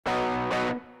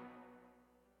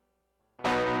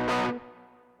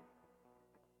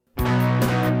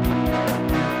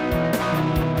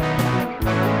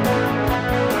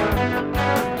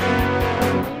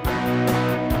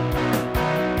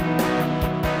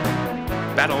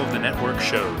Battle of the Network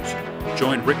shows.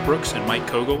 Join Rick Brooks and Mike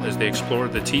Kogel as they explore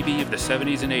the TV of the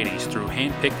 70s and 80s through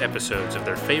hand-picked episodes of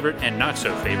their favorite and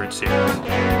not-so-favorite series.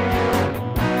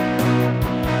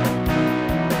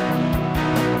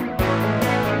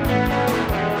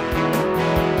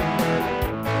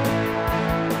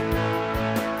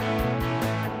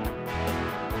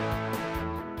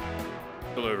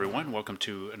 Hello everyone, welcome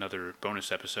to another bonus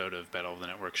episode of Battle of the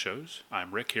Network shows.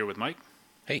 I'm Rick here with Mike.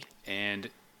 Hey. And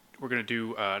we're going to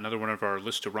do another one of our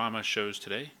List-o-rama shows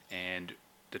today, and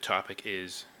the topic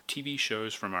is TV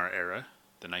shows from our era,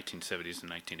 the 1970s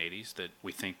and 1980s, that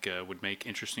we think would make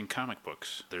interesting comic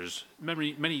books. There's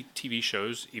many TV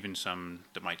shows, even some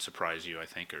that might surprise you, I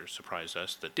think, or surprise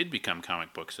us, that did become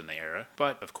comic books in the era.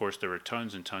 But, of course, there were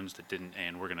tons and tons that didn't,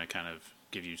 and we're going to kind of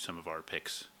give you some of our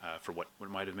picks for what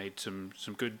might have made some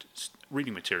good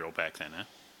reading material back then, huh?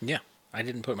 Yeah. I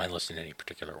didn't put my list in any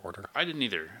particular order. I didn't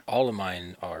either. All of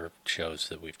mine are shows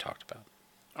that we've talked about.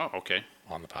 Oh, okay.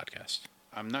 On the podcast.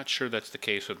 I'm not sure that's the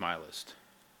case with my list.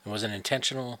 It wasn't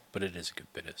intentional, but it is a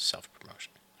good bit of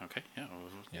self-promotion. Okay, yeah. Well,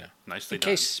 yeah. Nicely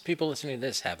done. In case people listening to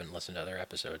this haven't listened to other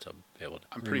episodes, I'll be able to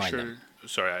I'm pretty remind sure. them.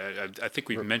 Sorry, I think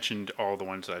we've mentioned all the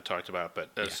ones that I talked about, but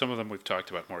some of them we've talked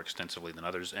about more extensively than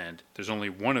others, and there's only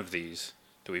one of these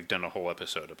that we've done a whole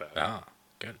episode about. Ah,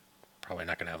 good. Probably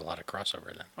not going to have a lot of crossover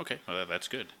then. Okay, well, that's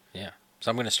good. Yeah. So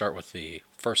I'm going to start with the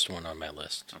first one on my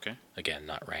list. Okay. Again,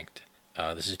 not ranked.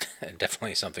 This is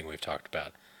definitely something we've talked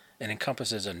about. It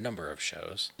encompasses a number of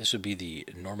shows. This would be the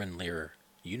Norman Lear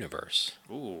universe.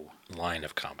 Ooh. Line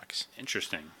of comics.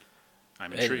 Interesting.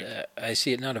 I'm intrigued. I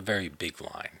see it not a very big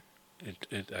line.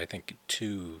 I think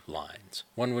two lines.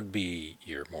 One would be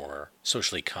your more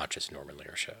socially conscious Norman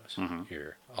Lear shows. Mm-hmm.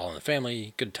 Your All in the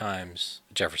Family, Good Times,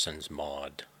 Jefferson's,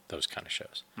 Maude, those kind of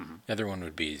shows. Mm-hmm. The other one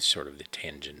would be sort of the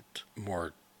tangent,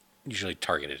 more usually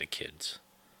targeted at kids.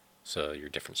 So your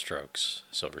Different Strokes,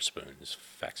 Silver Spoons,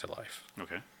 Facts of Life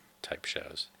type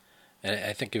shows. And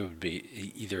I think it would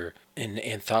be either an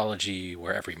anthology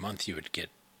where every month you would get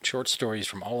short stories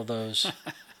from all of those,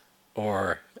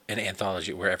 or an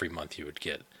anthology where every month you would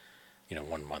get,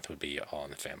 1 month would be All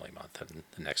in the Family month, and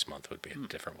the next month would be a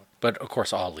different one. But, of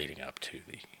course, all leading up to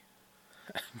the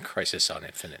Crisis on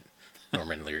Infinite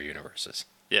Norman Lear universes.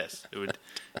 Yes, it would.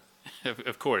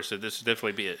 Of course, this would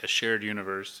definitely be a shared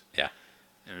universe. Yeah.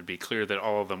 It would be clear that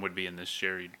all of them would be in this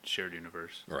shared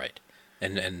universe. Right.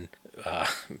 And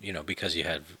because you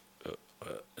have,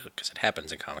 because it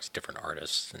happens in comics, different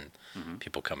artists and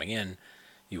people coming in,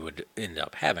 you would end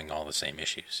up having all the same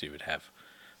issues you would have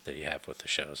that you have with the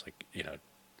shows. Like,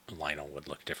 Lionel would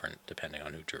look different depending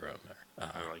on who drew him.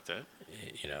 I like that.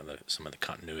 Some of the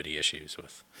continuity issues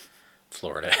with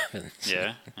Florida.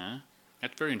 Yeah,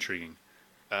 that's very intriguing.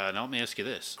 Now let me ask you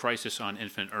this. Crisis on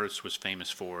Infinite Earths was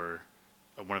famous for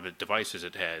one of the devices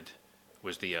it had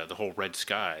was the whole red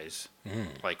skies,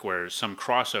 like where some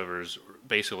crossovers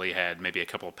basically had maybe a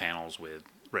couple of panels with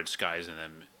red skies in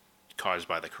them caused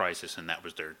by the crisis, and that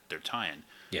was their tie-in.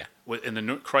 Yeah. In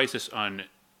the Crisis on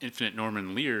Infinite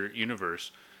Norman Lear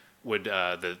universe, would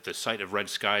the sight of red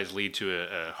skies lead to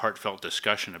a heartfelt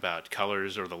discussion about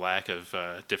colors or the lack of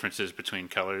differences between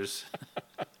colors?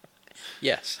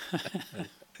 Yes,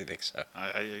 I think so.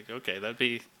 Okay, that'd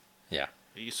be... Yeah.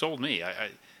 You sold me.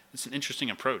 It's an interesting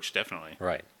approach, definitely.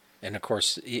 Right. And, of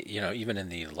course, even in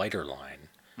the lighter line,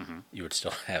 you would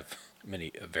still have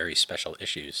many very special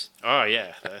issues. Oh,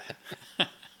 yeah.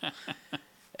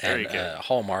 And a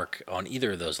hallmark on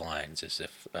either of those lines is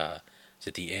if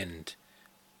at the end,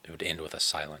 it would end with a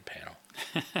silent panel.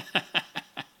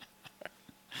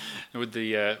 Would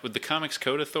the Comics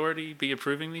Code Authority be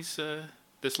approving this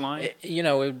line?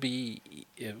 It would be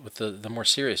with the more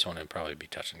serious one. It'd probably be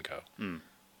touch and go.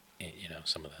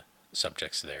 Some of the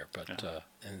subjects there, but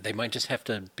and they might just have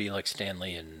to be like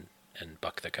Stanley and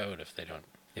buck the code if they don't.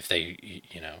 If they,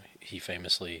 he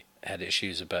famously had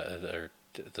issues about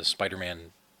the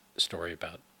Spider-Man story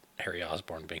about Harry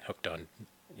Osborn being hooked on,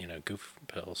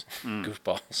 goofballs,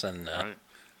 and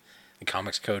the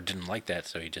Comics Code didn't like that,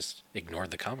 so he just ignored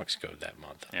the Comics Code that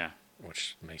month. Yeah.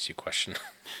 Which makes you question,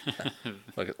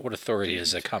 what authority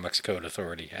does a Comics Code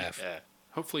Authority have? Yeah.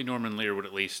 Hopefully Norman Lear would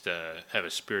at least have a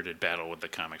spirited battle with the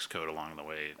Comics Code along the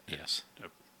way. Yes. A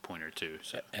point or two.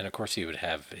 So. And, of course, he would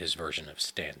have his version of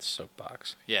Stan's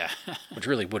soapbox. Yeah. Which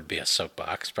really would be a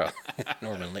soapbox, probably,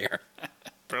 Norman Lear.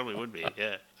 Probably would be,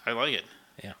 yeah. I like it.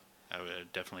 Yeah. I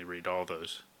would definitely read all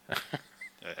those.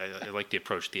 I like the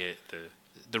approach.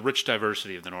 The rich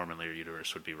diversity of the Norman Lear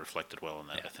universe would be reflected well in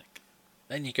that, I think.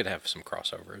 And you could have some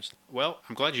crossovers. Well,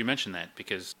 I'm glad you mentioned that,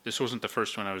 because this wasn't the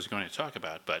first one I was going to talk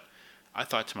about, but I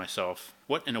thought to myself,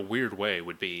 what in a weird way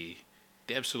would be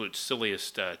the absolute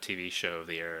silliest TV show of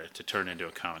the era to turn into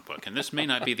a comic book. And this may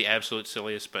not be the absolute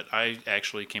silliest, but I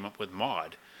actually came up with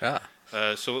Maude. Ah.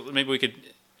 So maybe we could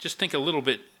just think a little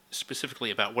bit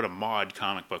specifically about what a Maude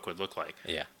comic book would look like.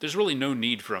 Yeah. There's really no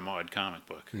need for a Maude comic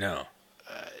book. No.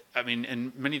 I mean,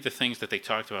 and many of the things that they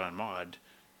talked about on Maude,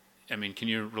 I mean, can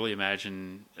you really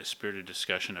imagine a spirited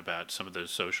discussion about some of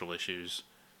those social issues,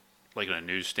 like on a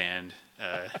newsstand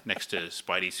next to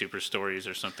Spidey Super Stories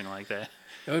or something like that?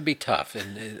 It would be tough,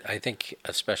 and I think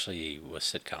especially with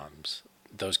sitcoms,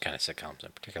 those kind of sitcoms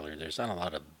in particular, there's not a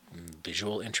lot of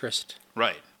visual interest.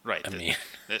 Right. I mean,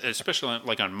 especially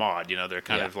like on Maude, they're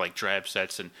kind of like drab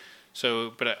sets, and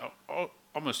so, but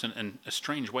almost in a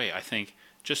strange way, I think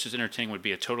just as entertaining would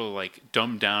be a total like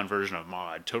dumbed down version of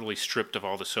Maude, totally stripped of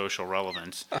all the social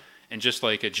relevance, and just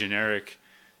like a generic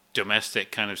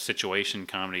domestic kind of situation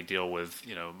comedy deal with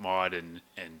Maude and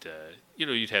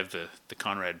you'd have the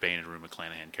Conrad Bain and Rue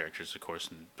McClanahan characters, of course,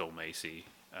 and Bill Macy,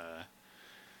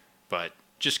 but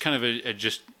just kind of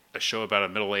a show about a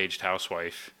middle-aged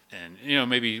housewife, and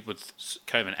maybe with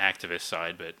kind of an activist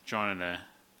side, but drawn in a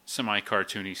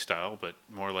semi-cartoony style, but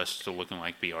more or less still looking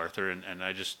like B. Arthur, and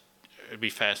I'd be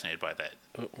fascinated by that.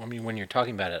 I mean, when you're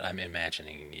talking about it, I'm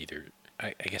imagining either,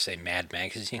 I guess, a Mad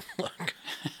Magazine look.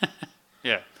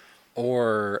 Yeah.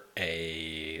 Or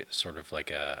a sort of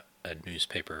like a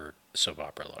newspaper soap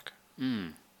opera look,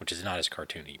 which is not as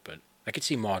cartoony, but I could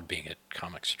see Maude being a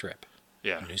comic strip.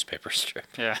 Yeah. A newspaper strip.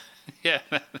 Yeah. Yeah.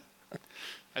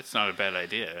 That's not a bad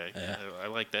idea. I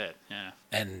like that. Yeah.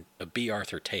 And a B.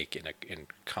 Arthur take in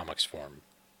comics form,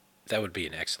 that would be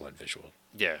an excellent visual.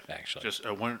 Yeah. Actually. Just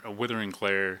a withering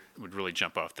glare would really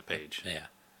jump off the page. Yeah.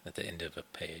 At the end of a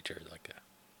page, or like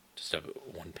just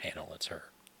one panel, it's her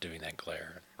doing that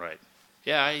glare. Right.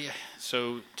 Yeah.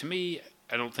 So to me,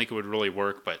 I don't think it would really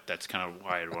work, but that's kind of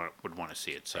why I would want to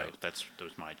see it. So right. that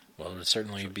was my. Well, it would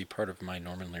certainly be part of my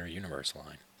Norman Lear universe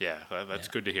line. Yeah, that's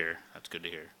good to hear. That's good to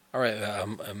hear. All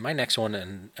right, my next one,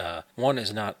 and one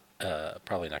is not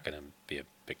probably not going to be a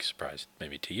big surprise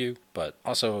maybe to you, but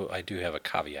also I do have a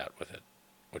caveat with it,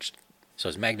 so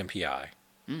it's Magnum P.I.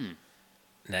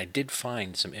 And I did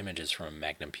find some images from a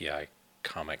Magnum P.I.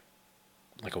 comic,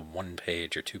 like a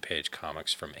 1-page or 2-page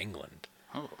comics from England.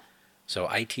 Oh. So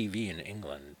ITV in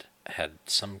England had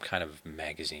some kind of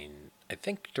magazine, I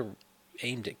think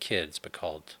aimed at kids, but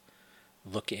called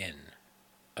Look In,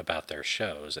 about their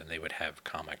shows, and they would have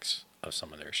comics of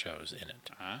some of their shows in it.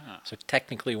 Ah. So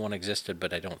technically one existed,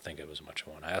 but I don't think it was much of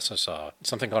one. I also saw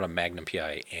something called a Magnum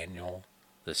P.I. annual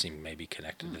that seemed maybe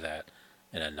connected to that,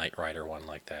 and a Knight Rider one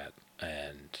like that,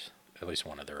 and at least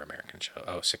one other American show.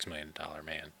 Oh, $6 Million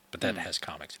Man. But that has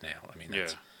comics now. I mean,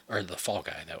 that's... Yeah. Or The Fall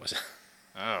Guy, that was...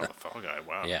 Oh, The Fall Guy,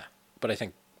 wow. Yeah. But I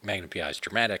think Magnum P.I. is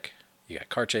dramatic. You got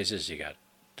car chases, you got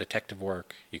detective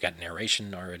work, you got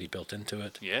narration already built into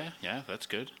it. Yeah, that's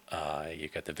good. You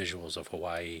got the visuals of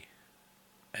Hawaii,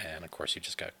 and of course you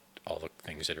just got all the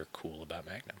things that are cool about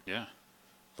Magnum. Yeah.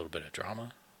 A little bit of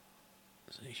drama,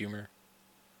 humor,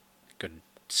 good,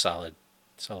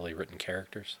 solidly written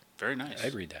characters. Very nice.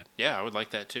 I'd read that. Yeah, I would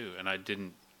like that too. And I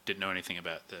didn't know anything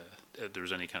about there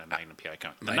was any kind of Magnum P.I.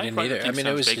 comic. I didn't either. I mean,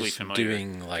 I was just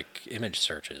doing like image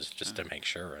searches just to make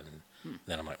sure, and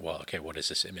then I'm like, well, okay, what is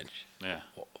this image? Yeah.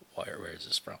 Where is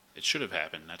this from? It should have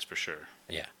happened, that's for sure.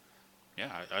 Yeah.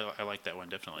 Yeah, I like that one,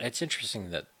 definitely. It's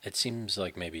interesting that it seems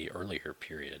like maybe earlier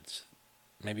periods,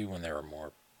 maybe when there were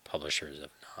more publishers of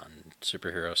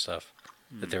non-superhero stuff,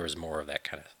 that there was more of that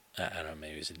kind of, I don't know,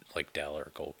 maybe it was like Dell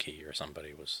or Gold Key or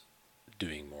somebody was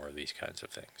doing more of these kinds of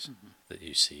things that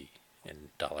you see in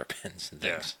dollar bins and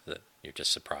things that you're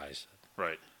just surprised.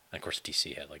 Right. And of course,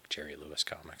 DC had like Jerry Lewis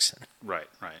comics and right.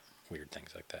 weird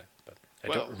things like that. But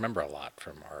I don't remember a lot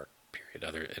from our period,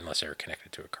 unless they were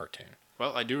connected to a cartoon.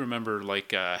 Well, I do remember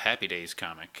like Happy Days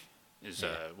comic is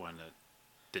one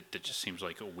that just seems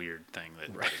like a weird thing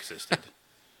that existed.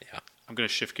 Yeah. I'm going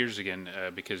to shift gears again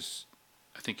because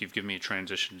I think you've given me a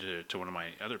transition to one of my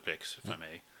other picks, if I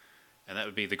may, and that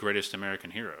would be The Greatest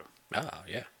American Hero. Oh,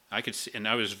 yeah. I could see, and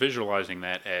I was visualizing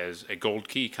that as a Gold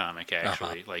Key comic,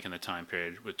 actually, like in the time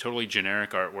period, with totally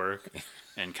generic artwork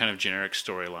and kind of generic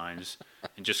storylines,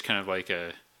 and just kind of like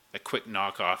a quick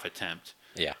knockoff attempt.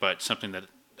 Yeah. But something that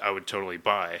I would totally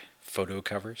buy. Photo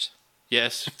covers?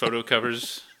 Yes, photo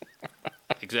covers.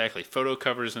 Exactly. Photo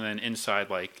covers, and then inside,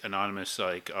 like, anonymous,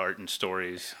 like, art and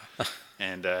stories.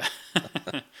 And,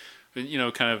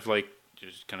 kind of like,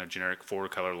 just kind of generic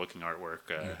 4-color looking artwork.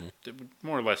 That would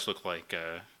more or less look like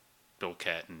Bill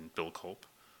Catt and Bill Culp.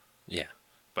 Yeah.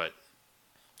 But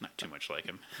not too much like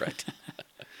him. Right.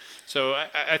 So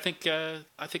I think that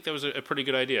was a pretty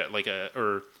good idea. Like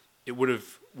or it would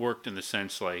have worked in the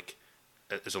sense like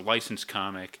as a licensed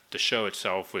comic, the show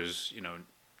itself was,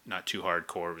 not too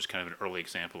hardcore. It was kind of an early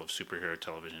example of superhero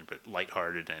television, but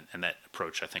lighthearted, and that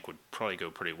approach I think would probably go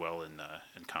pretty well in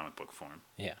comic book form.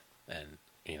 Yeah, and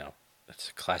it's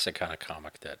a classic kind of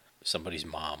comic that somebody's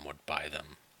mom would buy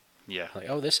them. Yeah. Like,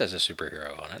 oh, this has a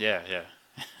superhero on it. Yeah,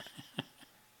 yeah.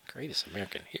 Greatest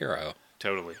American hero.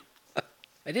 Totally.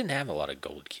 I didn't have a lot of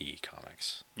Gold Key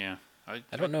comics. Yeah. I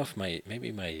don't know if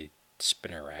maybe my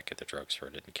spinner rack at the drugstore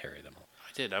didn't carry them.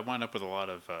 I did. I wound up with a lot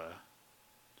of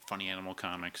Funny Animal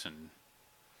comics and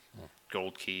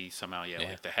Gold Key somehow. Yeah,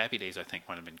 like the Happy Days I think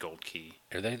might have been Gold Key.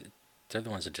 They're the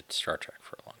ones that did Star Trek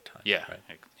for a long time. Yeah.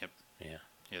 Right? Yep. Yeah.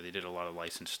 Yeah, they did a lot of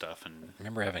licensed stuff, and I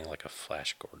remember having like a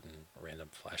random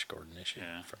Flash Gordon issue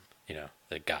from that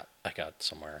I got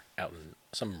somewhere out in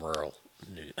some rural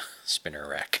spinner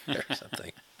rack or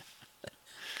something.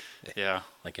 Yeah,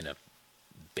 like in a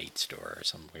bait store or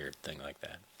some weird thing like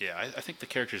that. Yeah, I think the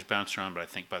characters bounced around, but I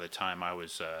think by the time I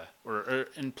was,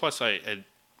 and plus I had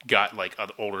got like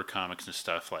other older comics and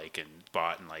stuff and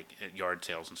bought and like at yard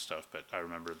sales and stuff. But I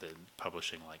remember the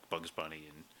publishing like Bugs Bunny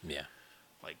and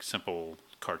like simple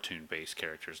cartoon-based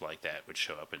characters like that would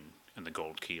show up in the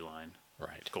Gold Key line.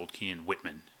 Right. Gold Key and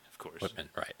Whitman, of course. Whitman,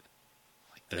 right.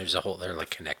 Like there's a whole, they're like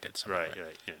connected somehow.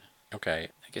 Right, yeah. Okay,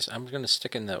 I guess I'm going to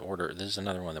stick in the order. This is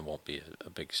another one that won't be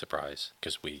a big surprise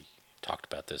because we talked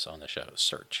about this on the show,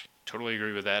 Search. Totally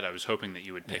agree with that. I was hoping that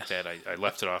you would pick that. I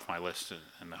left it off my list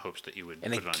in the hopes that you would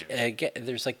put it on your...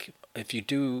 There's like, if you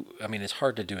do, I mean, it's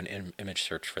hard to do an image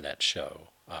search for that show,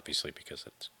 obviously, because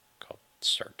it's called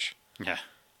Search. Yeah.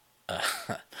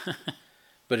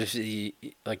 But if you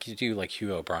do like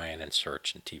Hugh O'Brien and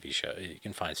Search and TV show, you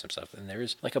can find some stuff. And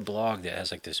there's like a blog that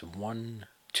has like this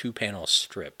 2-panel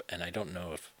strip, and I don't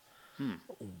know if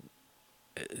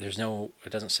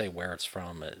it doesn't say where it's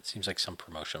from. It seems like some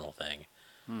promotional thing.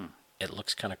 It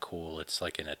looks kind of cool. It's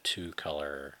like in a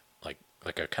 2-color, like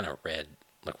a kind of red,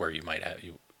 like where you might have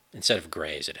instead of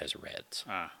grays, it has reds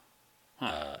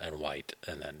and white,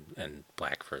 and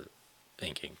black for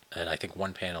inking. And I think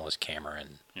one panel is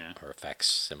Cameron, or a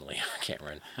facsimile of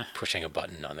Cameron, pushing a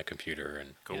button on the computer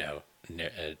and cool.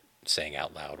 Saying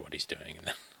out loud what he's doing. And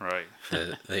then right.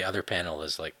 The other panel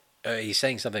is like he's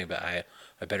saying something about I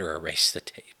better erase the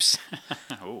tapes.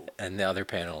 Oh. And the other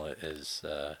panel is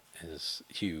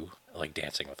Hugh like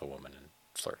dancing with a woman and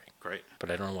flirting. Great.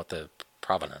 But I don't know what the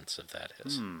provenance of that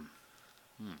is.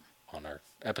 On our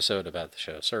episode about the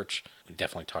show Search, we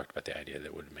definitely talked about the idea that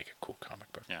it would make a cool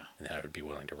comic book. Yeah. And that I would be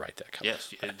willing to write that comic.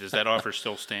 Yes. Does that offer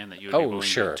still stand that you would be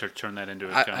willing to turn that into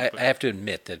a comic book? I have to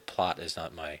admit that plot is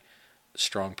not my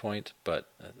strong point, but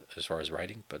as far as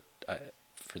writing, but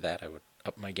for that I would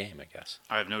up my game, I guess.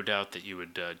 I have no doubt that you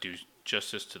would do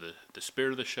justice to the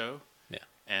spirit of the show. Yeah.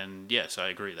 And yes, I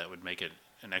agree. That would make it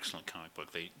an excellent comic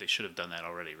book. They should have done that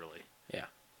already, really. Yeah,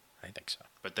 I think so.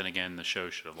 But then again, the show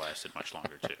should have lasted much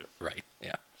longer, too. Right,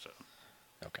 yeah. So,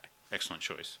 okay. Excellent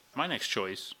choice. My next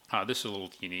choice, this is a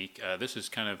little unique. This is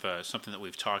kind of something that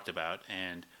we've talked about,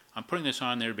 and I'm putting this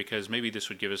on there because maybe this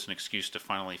would give us an excuse to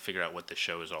finally figure out what the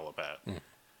show is all about.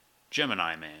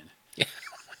 Gemini Man. Yeah.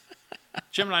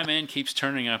 Gemini Man keeps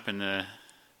turning up in the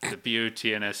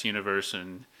BOTNS universe,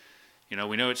 and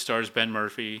we know it stars Ben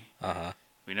Murphy.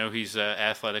 We know he's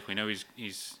athletic. We know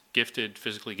he's gifted,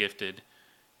 physically gifted.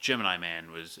 Gemini Man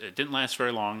it didn't last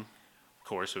very long. Of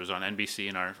course, it was on NBC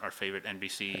in our favorite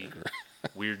NBC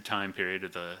weird time period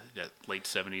of the late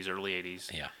 70s, early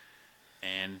 80s. Yeah.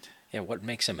 And what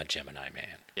makes him a Gemini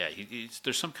Man? Yeah,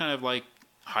 there's some kind of like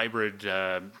hybrid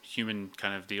human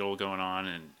kind of deal going on,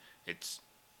 and it's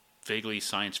vaguely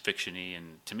science fiction-y,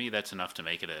 and to me that's enough to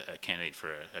make it a candidate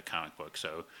for a comic book.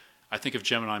 So I think if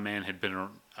Gemini Man had been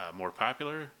more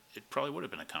popular, it probably would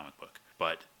have been a comic book.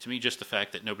 But to me, just the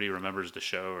fact that nobody remembers the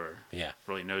show or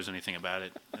really knows anything about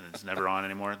it, and it's never on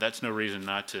anymore, that's no reason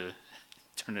not to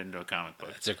turn it into a comic book.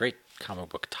 It's a great comic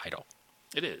book title.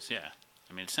 It is, yeah.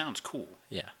 I mean, it sounds cool.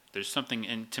 Yeah. There's something,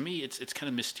 and to me, it's kind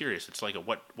of mysterious. It's like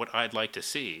what I'd like to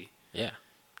see. Yeah.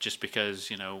 Just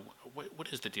because,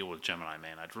 what is the deal with Gemini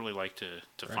Man? I'd really like to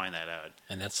find that out.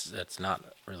 And that's not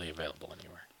really available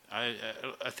anywhere.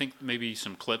 I think maybe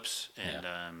some clips,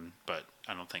 and but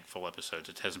I don't think full episodes.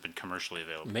 It hasn't been commercially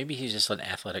available. Maybe he's just an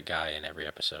athletic guy, and every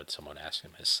episode someone asks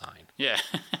him his sign. Yeah.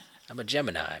 I'm a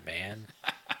Gemini, man.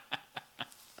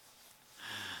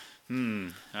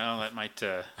 Well,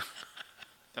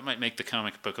 that might make the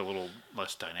comic book a little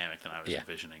less dynamic than I was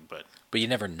envisioning, but you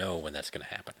never know when that's going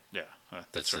to happen. Yeah,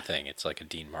 that's the thing. It's like a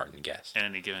Dean Martin guest at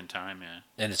any given time. Yeah,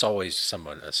 and it's always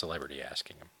a celebrity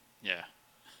asking him. Yeah,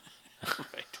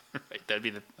 right. That'd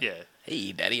be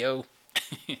Hey, Daddy-O.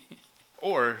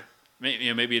 Or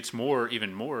Maybe it's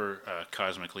even more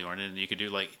cosmically oriented. You could do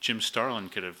like Jim Starlin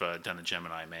could have done a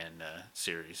Gemini Man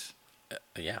series.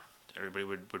 Yeah. Everybody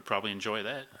would probably enjoy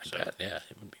that. I bet, yeah.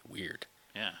 It would be weird.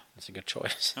 Yeah. That's a good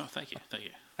choice. Oh, thank you.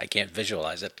 I can't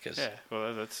visualize it because... Yeah,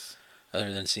 well, that's...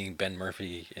 Other than seeing Ben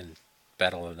Murphy in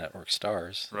Battle of the Network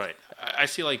Stars. Right. I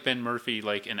see like Ben Murphy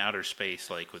like in outer space,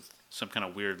 like with some kind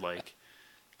of weird like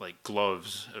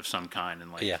gloves of some kind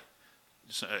and like... Yeah.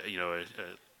 A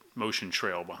motion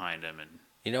trail behind him. And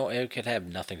it could have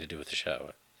nothing to do with the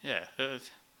show. Yeah.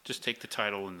 Just take the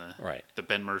title and the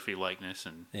Ben Murphy likeness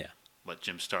and... Yeah. Let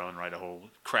Jim Starlin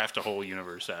craft a whole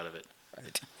universe out of it.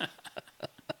 Right.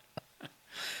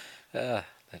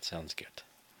 That sounds good.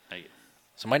 Thank you.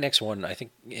 So my next one, I think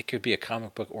it could be a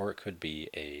comic book or it could be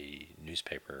a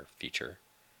newspaper feature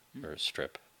or a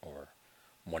strip or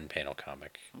one-panel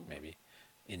comic, maybe.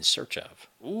 In Search Of.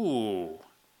 Ooh.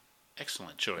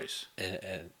 Excellent choice.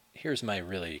 And here's my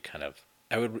really kind of...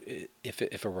 I would, if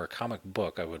it were a comic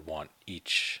book, I would want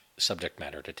each subject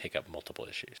matter to take up multiple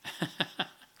issues.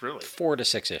 Really? 4 to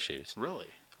 6 issues. Really?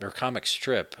 For a comic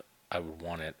strip, I would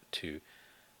want it to...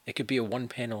 It could be a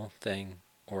one-panel thing,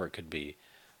 or it could be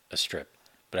a strip.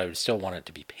 But I would still want it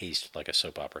to be paced like a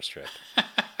soap opera strip.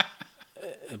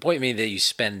 The point being that you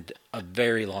spend a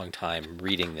very long time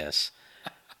reading this,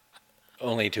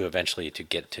 only to eventually to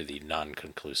get to the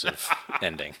non-conclusive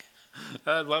ending.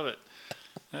 I love it.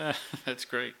 That's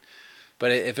great.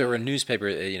 But if it were a newspaper,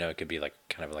 it could be like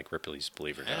kind of like Ripley's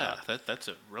Believe It or Not. Yeah, that's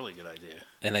a really good idea.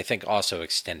 And I think also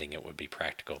extending it would be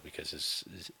practical because,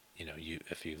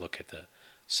 if you look at the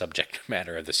subject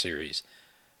matter of the series,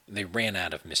 they ran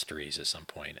out of mysteries at some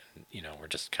point, and we're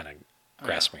just kind of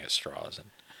grasping at straws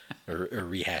and or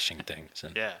rehashing things.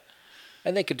 And, yeah.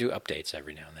 And they could do updates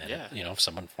every now and then. Yeah. If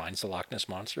someone finds the Loch Ness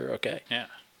Monster, okay. Yeah,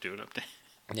 do an update.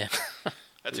 Yeah.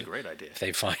 That's a great idea. If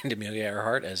they find Amelia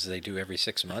Earhart, as they do every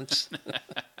 6 months.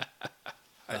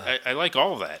 I like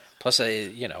all of that. Plus,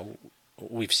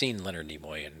 we've seen Leonard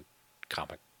Nimoy in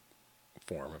comic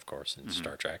form, of course, in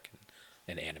Star Trek,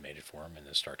 and animated form in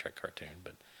the Star Trek cartoon.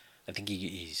 But I think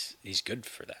he's good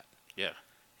for that. Yeah.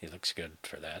 He looks good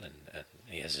for that, and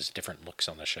he has his different looks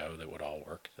on the show that would all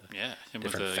work.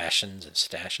 Different fashions and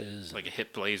stashes. Like a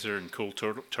hip blazer and cool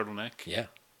turtleneck. Yeah.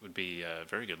 Would be a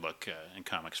very good look in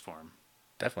comics form.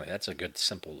 Definitely. That's a good,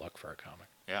 simple look for a comic.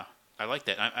 Yeah. I like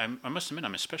that. I must admit,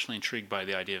 I'm especially intrigued by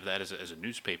the idea of that as a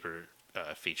newspaper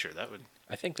feature.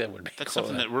 I think that would be That's cool.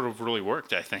 something that would have really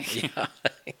worked, I think. Yeah,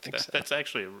 I think so. That's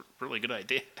actually a really good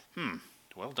idea.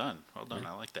 Well done.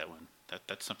 I like that one.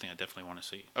 That's something I definitely want to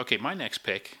see. Okay, my next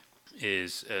pick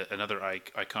is another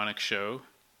iconic show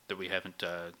that we haven't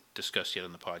discussed yet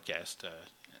on the podcast,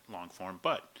 long form,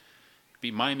 but it'd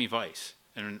be Miami Vice.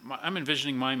 And I'm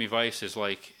envisioning Miami Vice as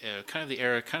like kind of the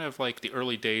era, kind of like the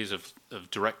early days of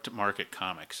direct-to-market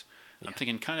comics. Yeah. I'm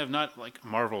thinking kind of not like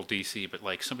Marvel, DC, but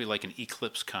like somebody like an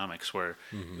Eclipse Comics, where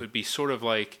it would be sort of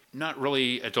like not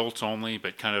really adults only,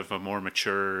 but kind of a more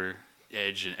mature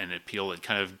edge and appeal, and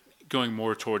kind of going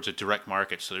more towards a direct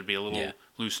market. So there'd be a little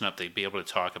loosen up. They'd be able to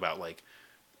talk about like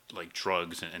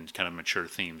drugs and kind of mature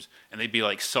themes, and they'd be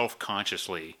like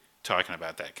self-consciously talking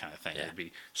about that kind of thing. Yeah. It'd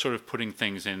be sort of putting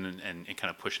things in and kind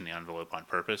of pushing the envelope on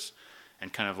purpose,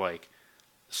 and kind of like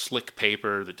slick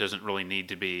paper that doesn't really need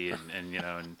to be, and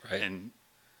right. and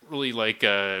really like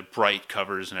bright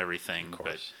covers and everything. Of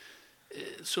course.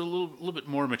 But so a little bit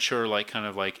more mature, like kind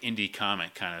of like indie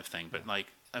comic kind of thing. But like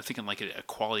I'm thinking like a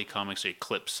Quality Comics or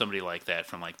Eclipse, somebody like that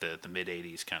from like the mid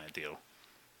 '80s kind of deal.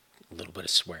 A little bit of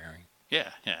swearing.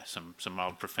 Yeah. Some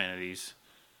mild profanities.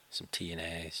 Some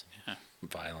TNA, some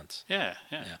violence. Yeah,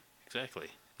 exactly.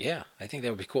 Yeah, I think that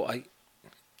would be cool.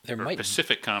 There might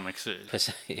Pacific Comics.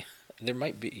 There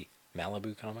might be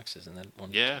Malibu Comics, isn't that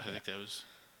one? Yeah, I think that was.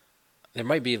 There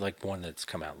might be like one that's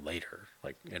come out later,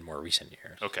 like in more recent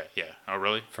years. Okay, yeah. Oh,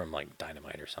 really? From like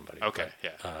Dynamite or somebody. Okay,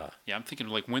 but, yeah. I'm thinking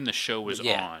like when the show was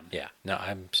on. Yeah. No,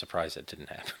 I'm surprised it didn't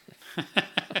happen.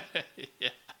 Yeah.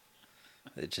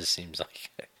 It just seems like,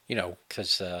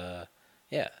 because,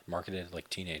 marketed like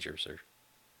teenagers or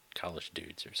college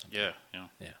dudes or something. Yeah.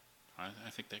 Yeah. I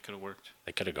think that could have worked.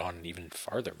 They could have gone even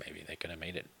farther, maybe. They could have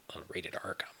made it a rated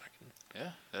R comic.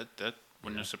 Yeah, that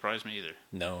wouldn't have surprised me either.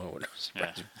 No, it wouldn't have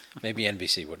surprised me. Maybe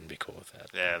NBC wouldn't be cool with that.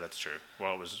 Yeah, that's true.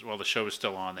 While the show was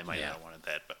still on, they might not have wanted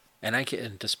that. But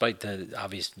despite that,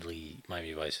 obviously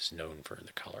Miami Vice is known for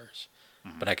the colors,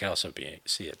 but I can also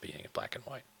see it being black and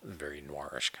white, very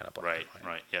noirish kind of black and white.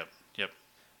 Right. Yep.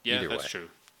 Yeah, Either that's way. true.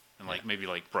 And maybe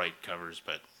like bright covers,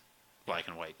 but black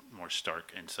and white, more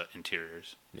stark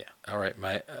interiors. Yeah. All right.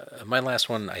 My last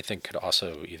one I think could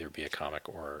also either be a comic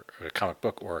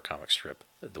book or a comic strip.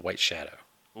 The White Shadow.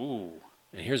 Ooh.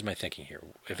 And here's my thinking here.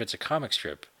 If it's a comic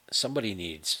strip, somebody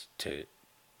needs to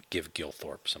give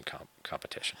Gilthorpe some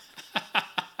competition.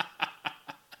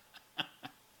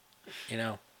 You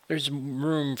know, there's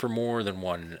room for more than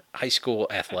one high school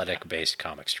athletic-based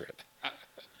comic strip.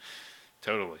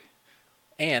 Totally.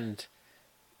 And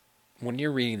when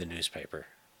you're reading the newspaper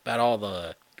about all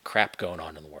the crap going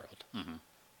on in the world,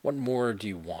 what more do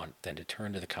you want than to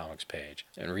turn to the comics page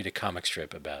and read a comic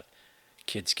strip about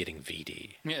kids getting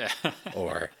VD,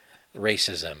 or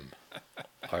racism,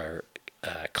 or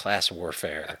class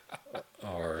warfare,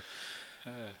 or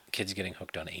kids getting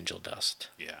hooked on angel dust,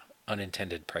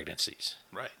 unintended pregnancies,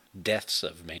 deaths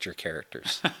of major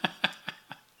characters.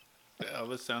 Oh,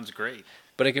 this sounds great.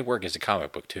 But it could work as a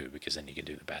comic book too, because then you can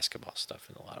do the basketball stuff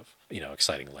and a lot of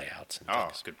exciting layouts and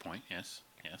things. Oh, good point. Yes.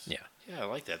 Yeah, I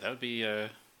like that. That'd be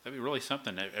really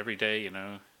something. Every day,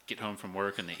 get home from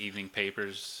work and the evening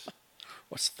papers.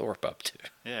 What's Thorpe up to?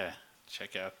 Yeah,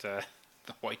 check out the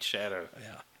White Shadow.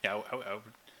 Yeah. I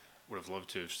would have loved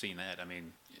to have seen that. I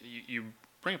mean, you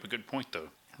bring up a good point though.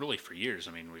 Really, for years,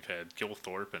 I mean, we've had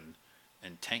Gilthorpe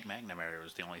and Tank McNamara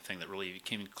was the only thing that really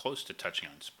came close to touching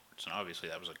on sports, and obviously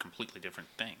that was a completely different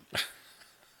thing.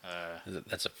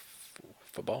 That's a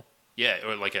football? Yeah,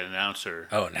 or like an announcer.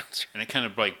 Oh, announcer. And it kind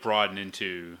of like broadened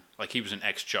into, like, he was an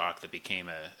ex-jock that became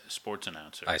a sports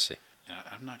announcer. I see. And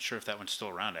I'm not sure if that one's still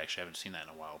around. Actually, I haven't seen that in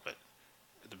a while, but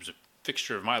there was a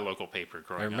fixture of my local paper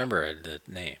growing up. I remember the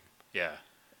name. Yeah.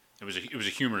 It was a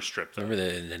humor strip, though. I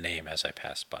remember the name as I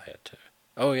passed by it, too.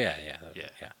 Oh, yeah.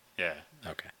 Yeah.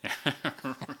 Okay.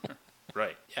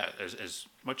 Right. Yeah, as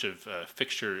much of a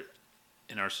fixture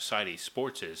in our society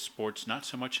sports not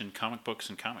so much in comic books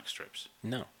and comic strips.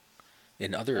 No.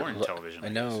 In other... Or in television. I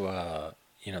know,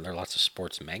 there are lots of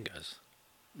sports mangas.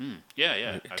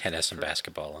 Yeah. Tennis and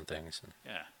basketball and things.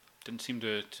 Yeah. Didn't seem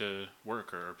to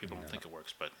work, or people don't think it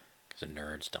works, but... Because the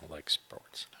nerds don't like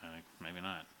sports. Maybe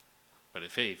not. But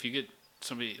if you get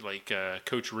somebody like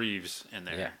Coach Reeves in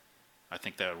there, I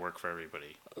think that would work for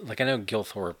everybody. Like, I know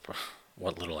Gilthorpe,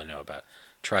 what little I know about,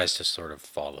 tries to sort of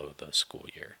follow the school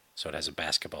year. So it has a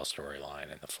basketball storyline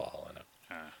in the fall, and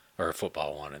or a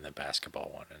football one, and then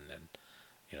basketball one, and then,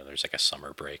 there's like a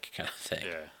summer break kind of thing.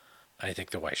 Yeah. I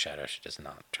think the White Shadow should just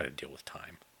not try to deal with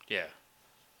time. Yeah.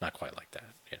 Not quite like that,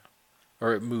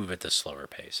 Or move at the slower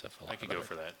pace of a lot I could go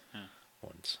for that. Yeah.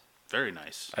 Ones. Very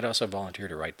nice. I'd also volunteer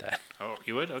to write that. Oh,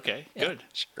 you would? Okay, Yeah, good.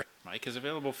 Sure. Mike is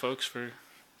available, folks, for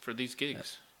these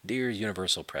gigs. Dear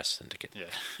Universal Press Syndicate.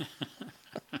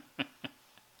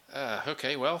 Yeah.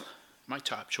 Okay, well, my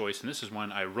top choice, and this is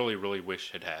one I really, really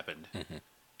wish had happened,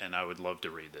 and I would love to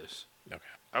read this. Okay.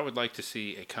 I would like to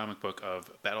see a comic book of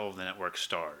Battle of the Network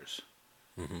Stars.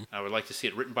 I would like to see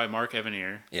it written by Mark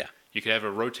Evanier. Yeah. You could have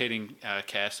a rotating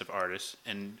cast of artists,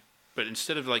 but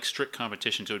instead of like strict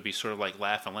competitions, it would be sort of like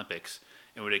Laugh Olympics.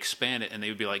 It would expand it, and they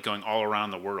would be like going all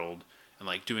around the world and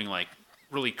like doing like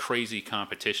really crazy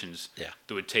competitions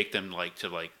that would take them like to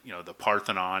like the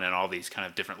Parthenon and all these kind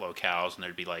of different locales, and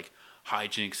there'd be like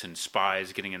hijinks and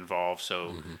spies getting involved.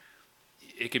 So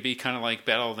it could be kind of like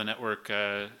Battle of the Network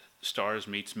Stars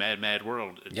meets Mad Mad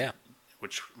World. Yeah.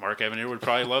 Which Mark Evanier would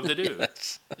probably love to do.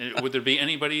 Yes. Would there be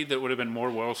anybody that would have been more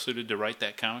well suited to write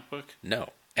that comic book? No.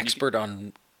 Expert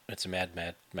on it's a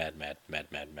mad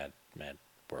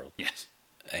world. Yes.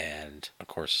 And of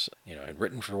course, had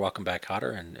written for Welcome Back,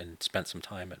 Kotter and spent some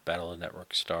time at Battle of the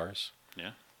Network Stars.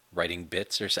 Yeah. Writing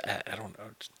bits or I don't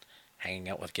know, just hanging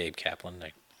out with Gabe Kaplan.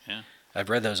 Yeah. I've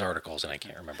read those articles and I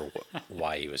can't remember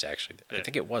why he was actually there. I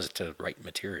think it was to write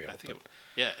material.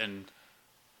 And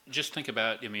just think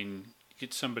about,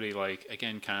 get somebody like,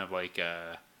 again, kind of like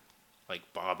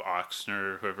Bob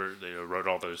Oxner, whoever wrote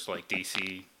all those like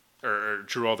DC or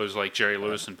drew all those like Jerry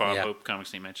Lewis and Bob Hope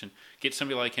comics they mentioned. Get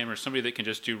somebody like him, or somebody that can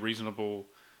just do reasonable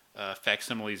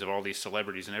facsimiles of all these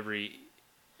celebrities, and every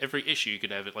issue you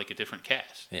could have it like a different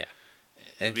cast. Yeah,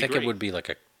 I think it would be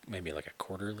maybe like a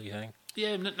quarterly thing.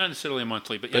 Yeah, not necessarily a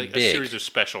monthly, but like a series of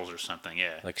specials or something.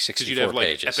 Yeah, like 64 pages. Because you'd have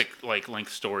like epic like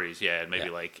length stories. Yeah, and maybe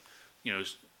like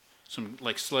some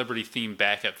like celebrity themed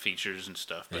backup features and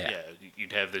stuff. But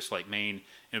you'd have this like main.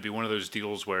 It'd be one of those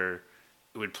deals where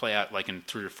it would play out like in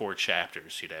 3 or 4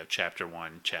 chapters. You'd have chapter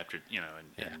 1,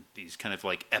 and these kind of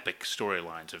like epic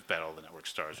storylines of Battle of the Network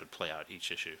Stars would play out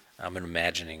each issue. I'm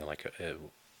imagining like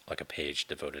a page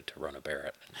devoted to Rona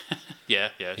Barrett.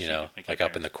 Yeah. Like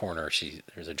up in the corner,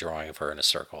 there's a drawing of her in a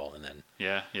circle, and then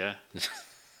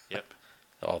yep.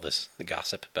 all the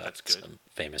gossip about some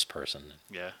famous person.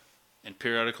 Yeah. And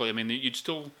periodically, I mean, you'd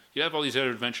have all these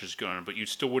other adventures going on, but you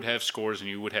still would have scores, and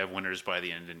you would have winners by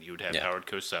the end, and you would have Howard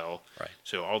Cosell. Right.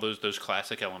 So all those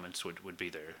classic elements would be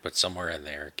there. But somewhere in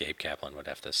there, Gabe Kaplan would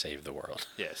have to save the world.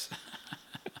 Yes.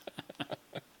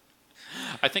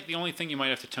 I think the only thing you might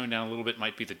have to tone down a little bit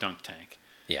might be the dunk tank.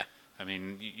 Yeah. I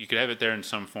mean, you could have it there in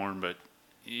some form, but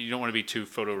you don't want to be too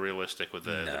photorealistic with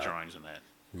the drawings and that.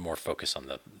 More focus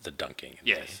on the dunking.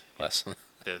 Yes. Less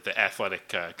the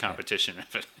athletic competition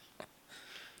of it.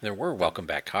 There were Welcome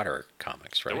Back, Kotter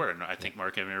comics, right? There were. And I think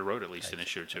Mark Evanier wrote at least an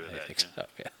issue or two of that. I think so,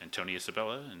 yeah. And Tony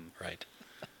Isabella. And, right.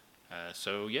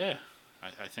 So, yeah.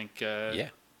 I think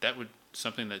that would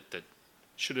something that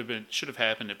should have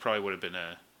happened. It probably would have been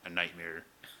a nightmare.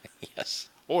 Yes.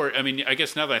 Or, I mean, I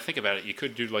guess now that I think about it, you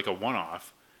could do like a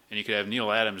one-off, and you could have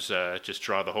Neil Adams just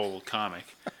draw the whole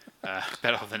comic.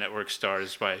 Battle of the Network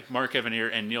Stars by Mark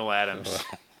Evanier and Neil Adams.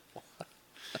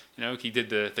 You know, he did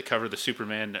the cover of the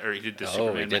Superman, or he did the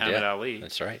Superman Muhammad Ali.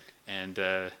 That's right. And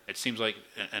it seems like,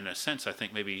 in a sense, I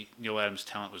think maybe Neil Adams'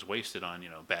 talent was wasted on,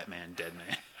 Batman,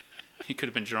 Deadman. He could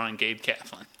have been drawing Gabe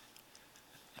Kaplan.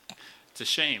 It's a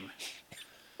shame.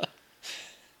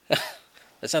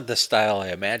 That's not the style I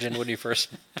imagined when you first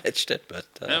pitched it, but...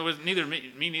 No, it was me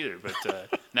neither, but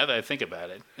now that I think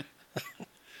about it...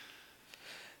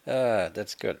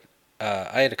 That's good.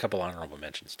 I had a couple honorable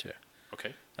mentions, too.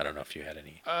 Okay. I don't know if you had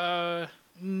any.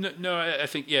 No, I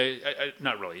think,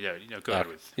 not really. Yeah, go ahead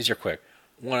with. These are quick.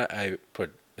 One, I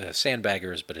put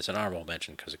Sandbaggers, but it's an honorable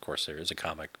mention because, of course, there is a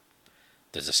comic.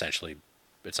 There's essentially,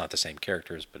 it's not the same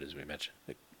characters, but as we mentioned,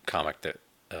 the comic that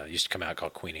used to come out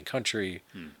called Queen and Country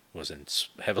was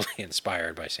heavily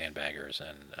inspired by Sandbaggers,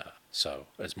 and so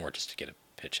it's more just to get a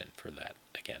pitch in for that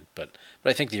again. But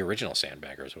I think the original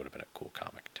Sandbaggers would have been a cool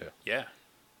comic too. Yeah,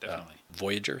 definitely.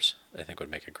 Voyagers, I think, would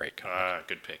make a great comic.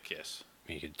 Good pick, yes.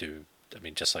 You could do,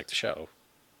 just like the show,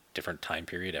 different time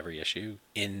period every issue,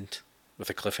 end with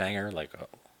a cliffhanger, like,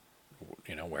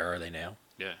 where are they now?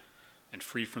 Yeah, and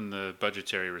free from the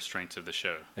budgetary restraints of the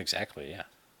show. Exactly, yeah.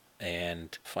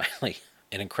 And finally,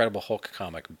 an Incredible Hulk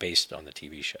comic based on the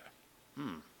TV show.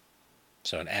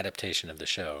 So an adaptation of the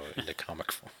show into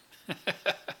comic form.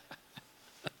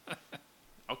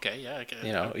 Okay, yeah.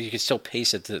 You can still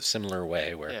pace it the similar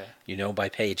way where, by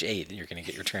page 8 you're going to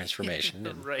get your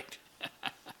transformation. Right.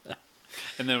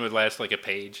 And then it would last like a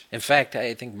page. In fact,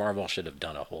 I think Marvel should have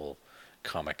done a whole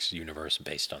comics universe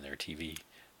based on their TV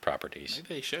properties.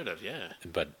 Maybe they should have, yeah.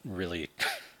 But really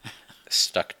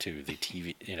stuck to the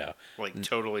TV, Like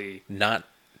totally... Not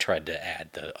tried to add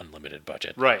the unlimited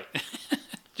budget. Right.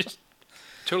 Just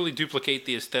totally duplicate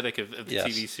the aesthetic of the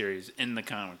TV series in the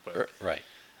comic book. Right.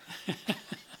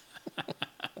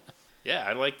 Yeah,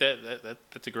 I like that.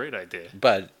 That's a great idea.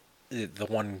 But the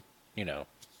one,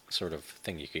 sort of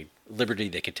thing liberty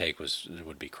they could take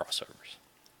would be crossovers.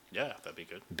 Yeah, that'd be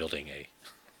good. Building a...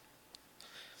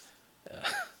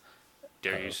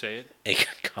 Dare you say it? A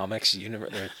comics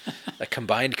universe, a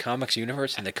combined comics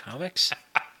universe in the comics?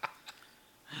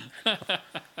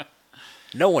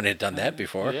 No one had done that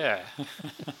before. Yeah.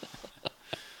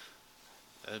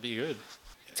 That'd be good.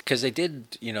 Because they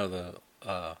did, the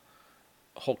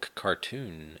Hulk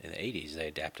cartoon in the 80s, they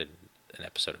adapted an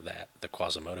episode of that, the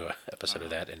Quasimodo episode of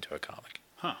that, into a comic.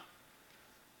 Huh.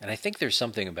 And I think there's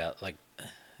something about,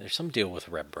 there's some deal with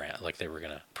Reb Brand, they were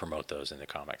going to promote those in the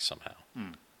comics somehow.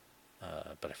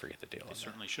 But I forget the deal. They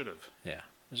certainly should have. Yeah,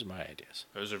 those are my ideas.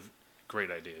 Those are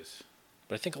great ideas.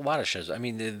 But I think a lot of shows,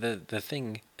 the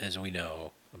thing, as we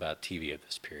know about TV of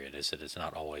this period, is that it's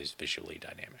not always visually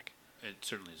dynamic. It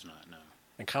certainly is not, no.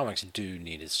 And comics do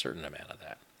need a certain amount of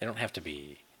that. They don't have to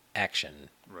be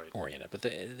action-oriented, but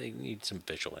they need some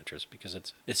visual interest because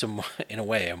it's in a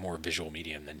way a more visual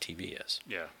medium than TV is.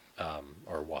 Yeah.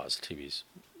 Or was. TV's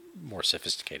more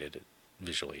sophisticated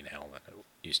visually now than it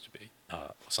used to be,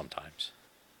 sometimes.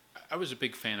 I was a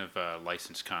big fan of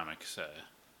licensed comics.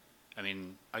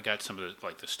 I got some of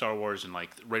the Star Wars and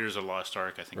Raiders of the Lost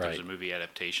Ark. I think there was a movie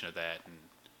adaptation of that,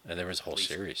 and there was a whole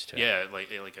series too. Yeah,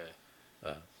 like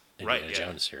a Indiana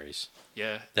Jones series.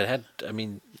 Yeah, that had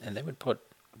and they would put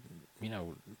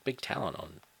big talent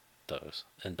on those,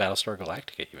 and Battlestar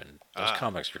Galactica even. Those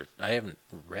comics I haven't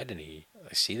read any.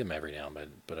 I see them every now and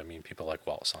then, but people like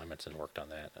Walt Simonson worked on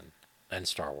that, and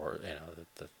Star Wars.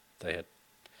 They had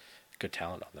good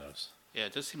talent on those. Yeah,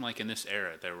 it does seem like in this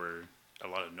era there were a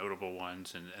lot of notable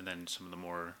ones, and then some of the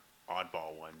more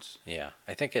oddball ones. Yeah,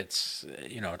 I think it's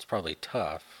it's probably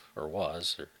tough, or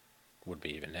was, or would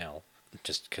be even now,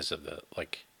 just because of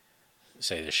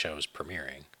say the show's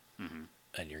premiering,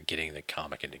 and you're getting the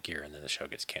comic into gear, and then the show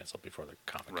gets canceled before the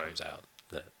comic comes out.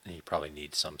 That you probably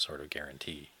need some sort of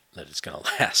guarantee that it's going to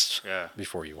last. Yeah.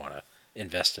 Before you want to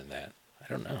invest in that. I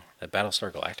don't know. That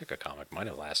Battlestar Galactica comic might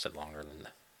have lasted longer than the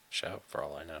show, for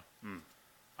all I know.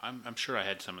 I'm sure I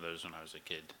had some of those when I was a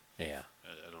kid. Yeah.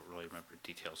 I don't really remember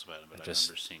details about them, but I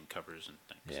remember seeing covers and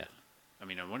things. Yeah. I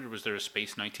mean, I wonder, was there a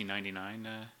Space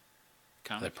 1999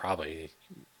 comic? They're probably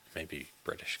maybe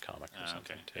British comic or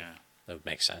something, too. Yeah. That would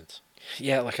make sense.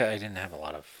 Yeah, like I didn't have a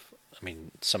lot of... I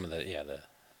mean, some of the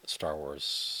Star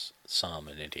Wars, some,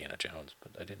 and Indiana Jones,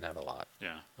 but I didn't have a lot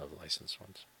of licensed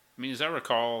ones. I mean, as I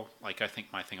recall, like, I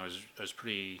think my thing, I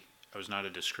was not a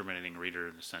discriminating reader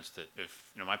in the sense that if,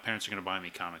 my parents are going to buy me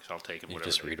comics, I'll take them, you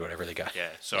just read whatever they got. Yeah,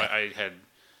 so yeah.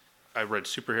 I read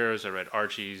superheroes, I read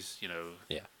Archies,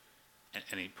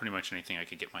 pretty much anything I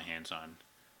could get my hands on,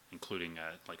 including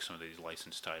like some of these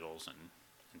licensed titles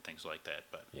and things like that.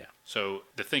 But yeah. So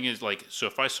the thing is, like, so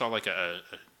if I saw like a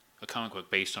comic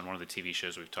book based on one of the TV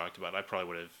shows we've talked about, I probably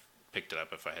would have picked it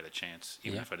up if I had a chance,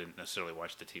 even if I didn't necessarily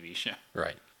watch the TV show.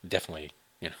 Right. Definitely,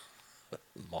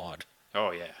 Maude.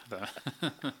 Oh yeah, the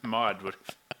Maude would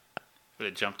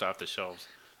have jumped off the shelves,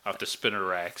 off the spinner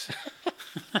racks.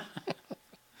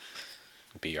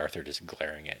 B. Arthur just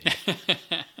glaring at you.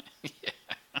 Yeah.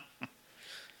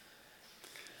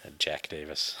 And Jack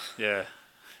Davis. Yeah.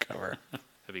 Cover.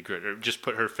 That'd be great. Or just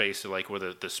put her face like where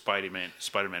the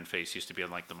Spider-Man face used to be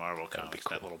on like the Marvel comics.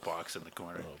 Cool. That little box in the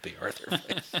corner. Little B. Arthur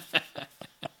face.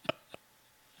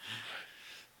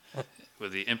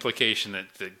 With the implication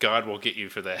that God will get you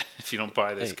for that if you don't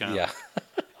buy this comic. Yeah.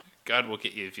 God will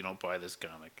get you if you don't buy this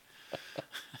comic.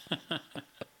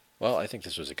 Well, I think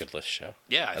this was a good list show.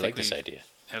 Yeah, I like this idea.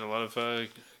 Had a lot of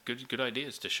good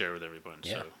ideas to share with everyone.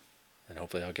 Yeah. So. And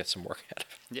hopefully I'll get some work out of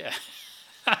it. Yeah.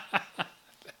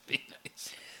 That'd be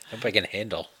nice. I hope I can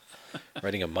handle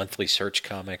writing a monthly search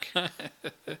comic, a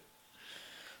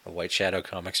White Shadow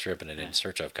comic strip, and an In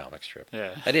Search of comic strip.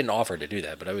 Yeah. I didn't offer to do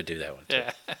that, but I would do that one too.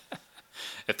 Yeah.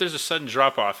 If there's a sudden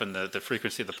drop off in the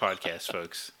frequency of the podcast,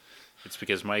 folks, it's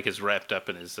because Mike is wrapped up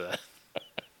in his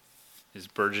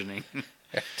burgeoning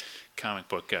comic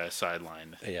book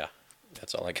sideline. Yeah,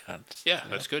 that's all I got. Yeah,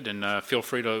 that's good. And feel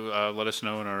free to let us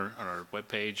know on our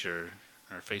webpage or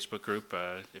our Facebook group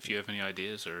if you have any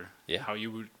ideas or how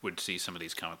you would see some of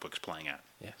these comic books playing out.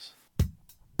 Yes.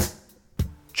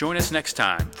 Join us next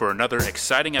time for another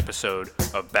exciting episode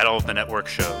of Battle of the Network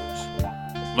Shows.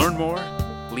 Learn more,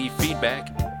 leave feedback,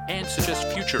 and suggest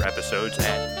future episodes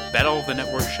at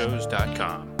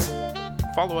battleofthenetworkshows.com.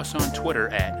 Follow us on Twitter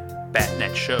at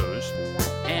BatNetShows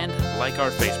and like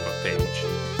our Facebook page,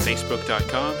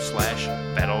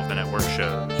 facebook.com/Battle of the Network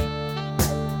Shows.